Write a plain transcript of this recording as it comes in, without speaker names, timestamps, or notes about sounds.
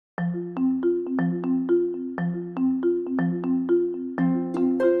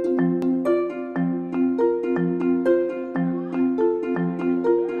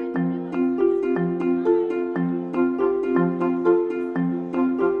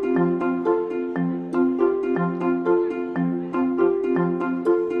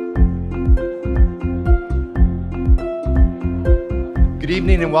Good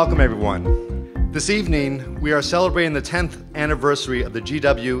evening and welcome, everyone. This evening, we are celebrating the 10th anniversary of the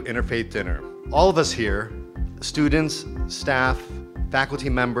GW Interfaith Dinner. All of us here, students, staff, faculty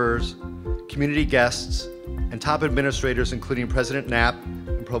members, community guests, and top administrators, including President Knapp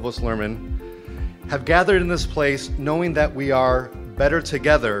and Provost Lerman, have gathered in this place knowing that we are better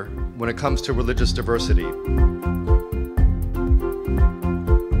together when it comes to religious diversity.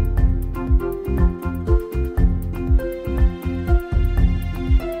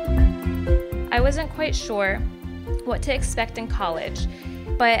 I wasn't quite sure what to expect in college,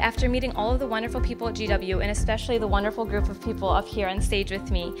 but after meeting all of the wonderful people at GW, and especially the wonderful group of people up here on stage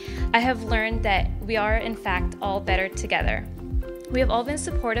with me, I have learned that we are, in fact, all better together. We have all been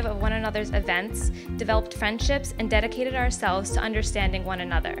supportive of one another's events, developed friendships, and dedicated ourselves to understanding one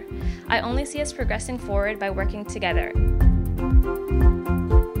another. I only see us progressing forward by working together.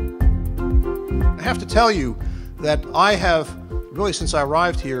 I have to tell you that I have, really since I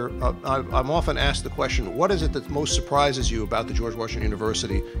arrived here, I'm often asked the question, what is it that most surprises you about the George Washington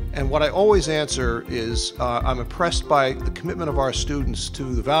University? And what I always answer is, I'm impressed by the commitment of our students to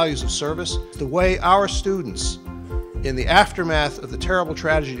the values of service, the way our students, in the aftermath of the terrible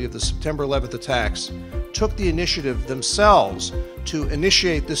tragedy of the September 11th attacks, took the initiative themselves to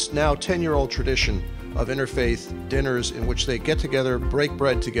initiate this now 10-year-old tradition of interfaith dinners in which they get together, break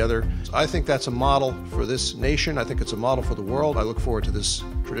bread together. I think that's a model for this nation. I think it's a model for the world. I look forward to this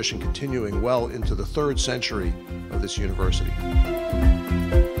tradition continuing well into the 3rd century of this university.